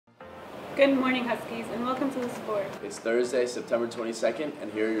Good morning, Huskies, and welcome to the Spork. It's Thursday, September 22nd,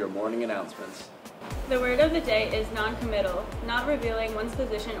 and here are your morning announcements. The word of the day is non-committal, not revealing one's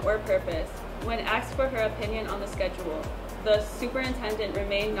position or purpose. When asked for her opinion on the schedule, the superintendent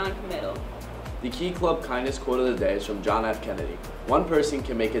remained non-committal. The Key Club Kindness Quote of the Day is from John F. Kennedy. One person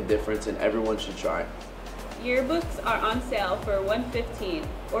can make a difference and everyone should try. Yearbooks are on sale for $1.15.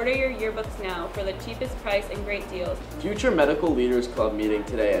 Order your yearbooks now for the cheapest price and great deals. Future Medical Leaders Club meeting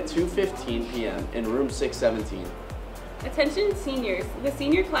today at 2:15 p.m. in room 617. Attention seniors, the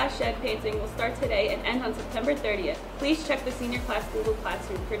senior class shed painting will start today and end on September 30th. Please check the senior class Google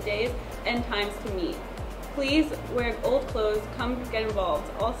Classroom for days and times to meet. Please wear old clothes, come get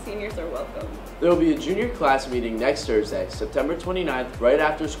involved. All seniors are welcome. There will be a junior class meeting next Thursday, September 29th, right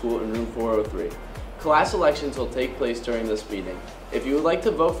after school in room 403. Class elections will take place during this meeting. If you would like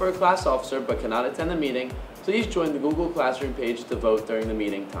to vote for a class officer but cannot attend the meeting, please join the Google Classroom page to vote during the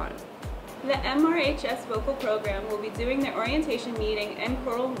meeting time. The MRHS vocal program will be doing their orientation meeting and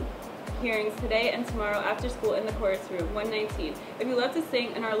choral hearings today and tomorrow after school in the chorus room, 119. If you love to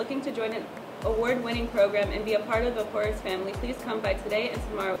sing and are looking to join an award-winning program and be a part of the chorus family, please come by today and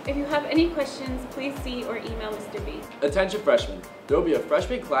tomorrow. If you have any questions, please see or email Mr. B. Attention freshmen, there will be a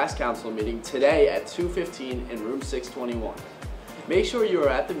freshman class council meeting today at 2:15 in room 621. Make sure you are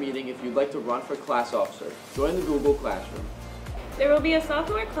at the meeting if you'd like to run for class officer. Join the Google Classroom. There will be a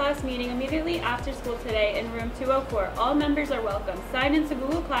sophomore class meeting immediately after school today in room 204. All members are welcome. Sign into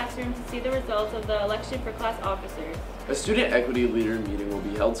Google Classroom to see the results of the election for class officers. A student equity leader meeting will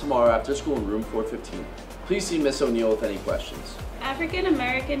be held tomorrow after school in room 415. Please see Miss O'Neill with any questions. African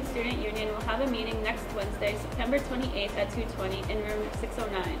American Student Union will have a meeting next Wednesday, September 28th at 2:20 in room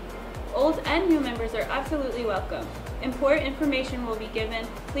 609. Old and new members are absolutely welcome. Important information will be given.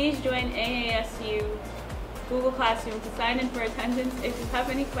 Please join AASU Google Classroom to sign in for attendance. If you have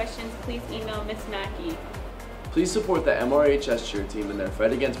any questions, please email Ms. Mackey. Please support the MRHS cheer team in their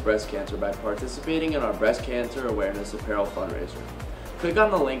fight against breast cancer by participating in our Breast Cancer Awareness Apparel fundraiser. Click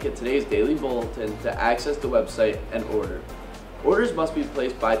on the link in today's daily bulletin to access the website and order. Orders must be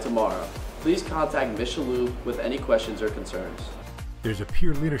placed by tomorrow. Please contact Ms. Shalhoub with any questions or concerns. There's a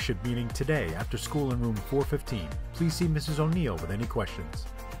peer leadership meeting today after school in room 415. Please see Mrs. O'Neill with any questions.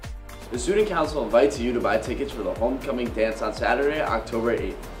 The Student Council invites you to buy tickets for the homecoming dance on Saturday, October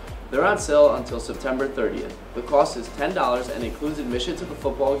 8th. They're on sale until September 30th. The cost is $10 and includes admission to the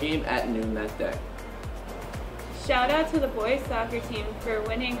football game at noon that day. Shout out to the boys soccer team for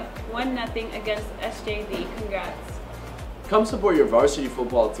winning 1-0 against SJV. Congrats. Come support your varsity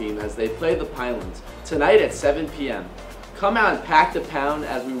football team as they play the Pinelands tonight at 7 p.m. Come out and pack the pound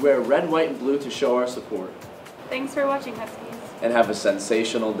as we wear red, white, and blue to show our support. Thanks for watching, Huskies. And have a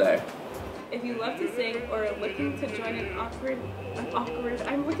sensational day. If you love to sing or are looking to join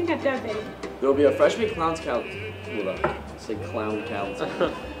I'm looking at Devin. There will be a freshman clown council. Hold up, say clown council.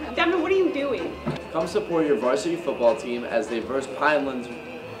 Devin, what are you doing? Come support your varsity football team as they verse Pinelands.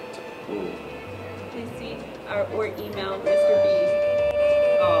 Ooh. Please see or email Mr. B.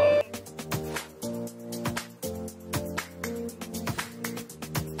 Oh.